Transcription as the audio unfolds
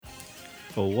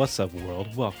Well, what's up,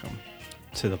 world? Welcome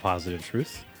to the Positive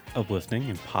Truth, uplifting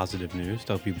and positive news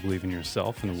to help you believe in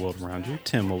yourself and the world around you.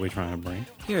 Tim, what are we trying to bring?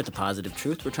 Here at The Positive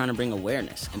Truth, we're trying to bring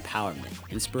awareness, empowerment,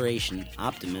 inspiration,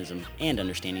 optimism, and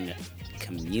understanding to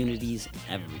communities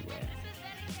everywhere.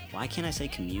 Why can't I say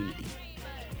community?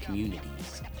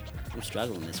 Communities. I'm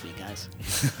struggling this week, guys.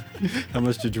 How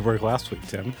much did you work last week,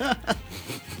 Tim?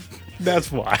 That's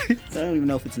why. I don't even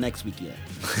know if it's next week yet.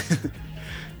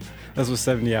 That's what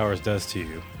 70 hours does to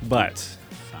you. But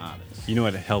Fathers. you know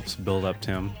what helps build up,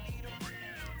 Tim?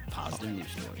 Positive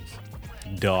news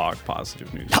stories. Dog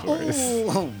positive news stories.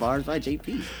 Oh, bars by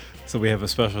JP. So we have a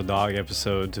special dog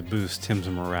episode to boost Tim's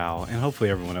morale and hopefully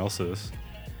everyone else's.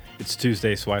 It's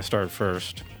Tuesday, so I start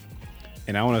first.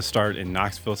 And I want to start in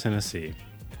Knoxville, Tennessee,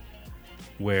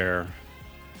 where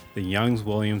the Youngs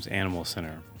Williams Animal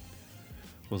Center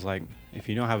was like, if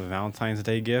you don't have a Valentine's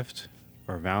Day gift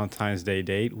or a Valentine's Day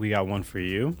date, we got one for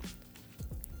you.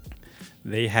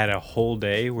 They had a whole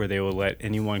day where they would let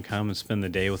anyone come and spend the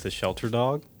day with a shelter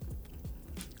dog.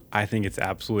 I think it's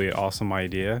absolutely an awesome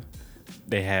idea.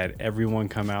 They had everyone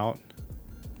come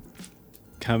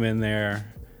in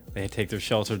there. They take their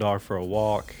shelter dog for a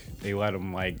walk. They let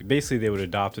them, basically they would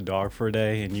adopt a dog for a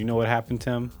day. And you know what happened,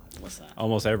 Tim? What's that?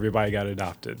 Almost everybody got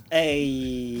adopted.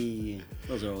 Hey,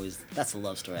 that's a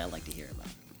love story I like to hear about.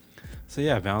 So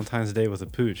yeah, Valentine's Day with a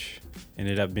pooch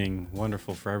ended up being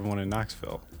wonderful for everyone in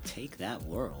Knoxville. Take that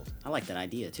world. I like that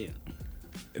idea too.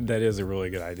 That is a really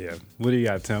good idea. What do you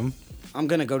got, Tim? I'm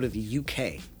going to go to the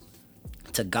UK,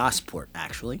 to Gosport,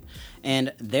 actually.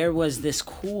 And there was this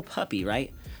cool puppy,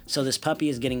 right? So this puppy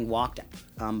is getting walked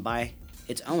by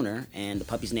its owner, and the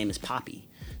puppy's name is Poppy.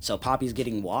 So Poppy's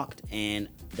getting walked, and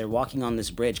they're walking on this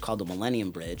bridge called the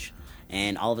Millennium Bridge.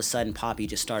 And all of a sudden, Poppy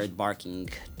just started barking,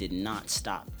 did not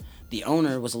stop. The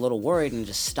owner was a little worried and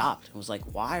just stopped and was like,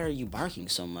 why are you barking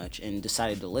so much? And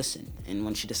decided to listen. And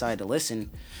when she decided to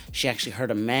listen, she actually heard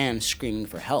a man screaming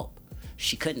for help.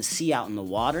 She couldn't see out in the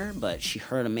water, but she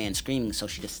heard a man screaming, so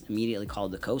she just immediately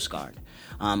called the Coast Guard.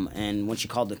 And when she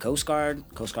called the Coast Guard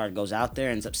goes out there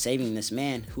and ends up saving this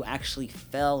man who actually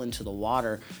fell into the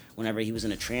water whenever he was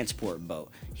in a transport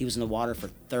boat. He was in the water for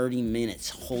 30 minutes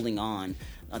holding on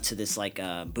to this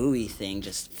buoy thing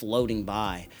just floating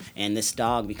by. And this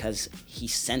dog, because he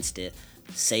sensed it,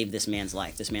 saved this man's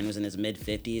life. This man was in his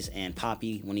mid-50s, and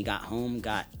Poppy, when he got home,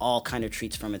 got all kind of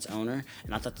treats from its owner,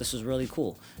 and I thought this was really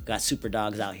cool. Got super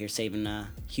dogs out here saving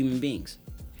human beings.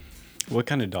 What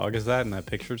kind of dog is that in that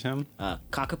picture, Tim?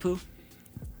 Cockapoo.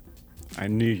 I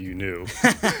knew you knew.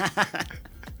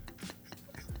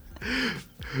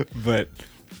 But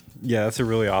yeah, that's a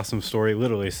really awesome story.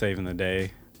 Literally saving the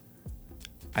day.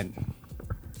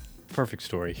 Perfect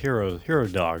story. Hero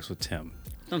dogs with Tim.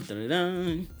 Dun, dun, dun,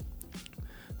 dun.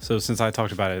 So since I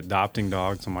talked about adopting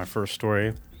dogs on my first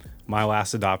story, my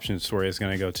last adoption story is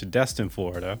going to go to Destin,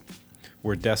 Florida,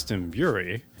 where Destin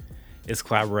Febuary is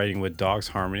collaborating with Dogs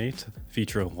Harmony to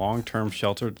feature long-term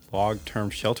shelter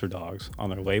dogs on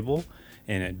their label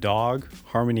in a Dog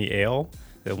Harmony Ale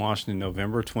that launched in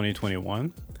November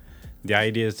 2021. The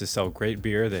idea is to sell great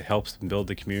beer that helps build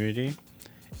the community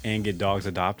and get dogs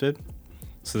adopted.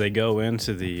 So they go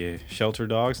into the shelter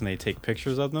dogs and they take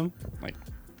pictures of them.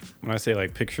 When I say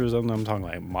pictures of them, I'm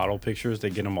talking model pictures. They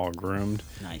get them all groomed,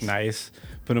 nice.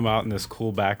 Put them out in this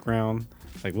cool background.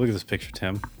 Look at this picture,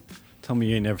 Tim. Tell me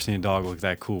you ain't never seen a dog look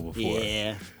that cool before.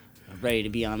 Yeah, I'm ready to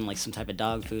be on some type of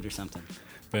dog food or something.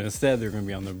 But instead, they're going to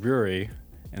be on the brewery,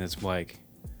 and it's go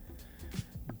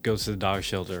to the dog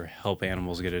shelter, help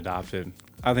animals get adopted.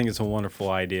 I think it's a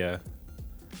wonderful idea.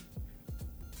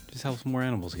 Just help some more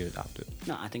animals get adopted.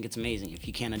 No, I think it's amazing. If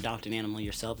you can't adopt an animal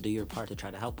yourself, do your part to try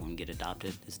to help one get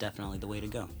adopted. It's definitely the way to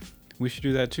go. We should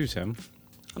do that too, Tim.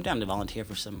 I'm down to volunteer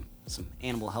for some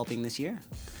animal helping this year.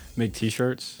 Make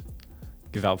t-shirts,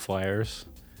 give out flyers,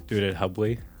 do it at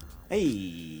Hubley.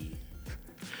 Hey!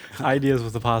 Ideas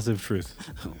with the positive truth.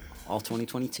 All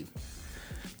 2022.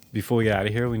 Before we get out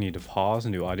of here, we need to pause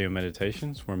and do audio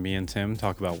meditations where me and Tim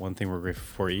talk about one thing we're grateful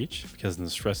for each, because in the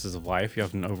stresses of life, you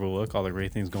often overlook all the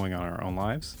great things going on in our own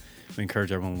lives. We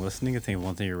encourage everyone listening to think of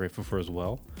one thing you're grateful for as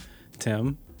well.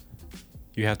 Tim,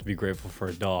 you have to be grateful for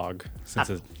a dog. That's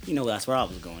where I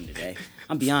was going today.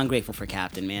 I'm beyond grateful for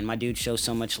Captain, man. My dude shows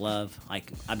so much love.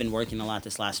 I've been working a lot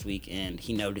this last week, and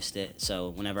he noticed it. So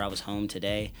whenever I was home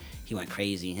today, he went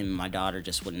crazy. Him and my daughter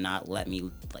just would not let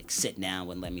me sit down,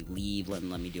 wouldn't let me leave,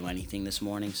 wouldn't let me do anything this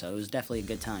morning. So it was definitely a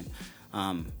good time.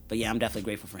 But yeah, I'm definitely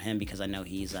grateful for him because I know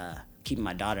he's keeping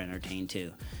my daughter entertained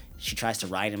too. She tries to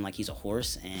ride him like he's a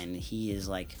horse, and he is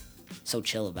so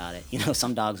chill about it. You know,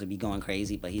 some dogs would be going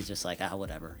crazy, but he's just like,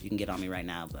 whatever. You can get on me right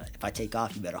now, but if I take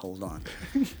off, you better hold on.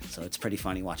 So it's pretty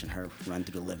funny watching her run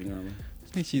through the living room.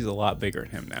 I think she's a lot bigger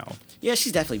than him now. Yeah,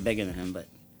 she's definitely bigger than him, but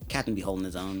Captain be holding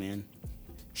his own, man.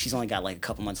 She's only got like a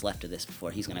couple months left of this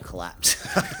before he's gonna collapse.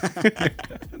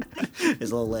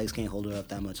 His little legs can't hold her up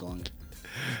that much longer.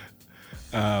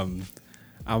 I'm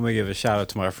gonna give a shout out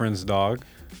to my friend's dog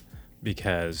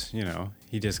because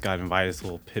he just got invited to this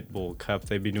little pit bull cup.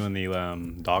 They be doing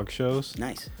the dog shows.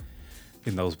 Nice.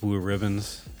 Getting those blue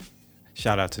ribbons.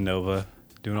 Shout out to Nova.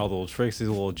 Doing all the little tricks, these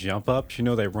little jump ups. They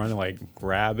run and like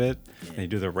grab it. Yeah. And they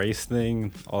do the race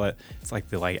thing, all that. It's like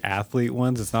the athlete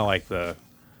ones. It's not like the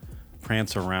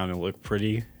prance around and look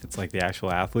pretty. It's like the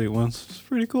actual athlete ones. It's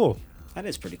pretty cool. That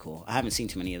is pretty cool. I haven't seen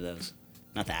too many of those.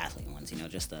 Not the athlete ones,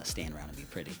 just the stand around and be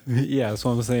pretty. Yeah, that's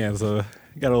what I'm saying. So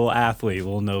you got a little athlete, a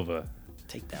little Nova.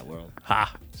 Take that, world.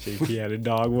 Ha! JP had a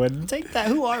dog one. Take that.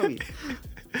 Who are we?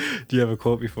 Do you have a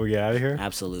quote before we get out of here?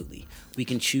 Absolutely. We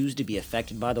can choose to be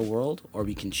affected by the world, or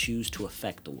we can choose to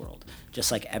affect the world. Just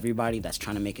like everybody that's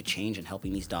trying to make a change and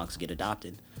helping these dogs get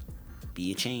adopted.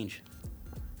 Be a change.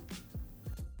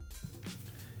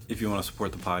 If you want to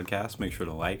support the podcast, make sure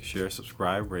to like, share,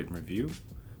 subscribe, rate, and review.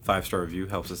 5-star review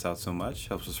helps us out so much.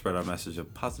 Helps us spread our message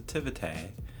of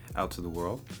positivity out to the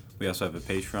world. We also have a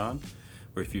Patreon,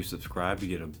 where if you subscribe, you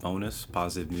get a bonus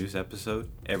positive news episode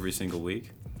every single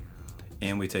week.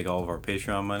 And we take all of our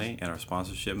Patreon money and our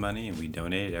sponsorship money and we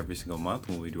donate it every single month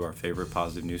when we do our favorite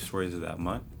positive news stories of that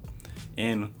month.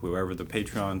 And whoever the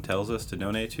Patreon tells us to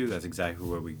donate to, that's exactly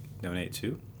where we donate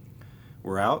to.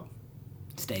 We're out.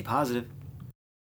 Stay positive.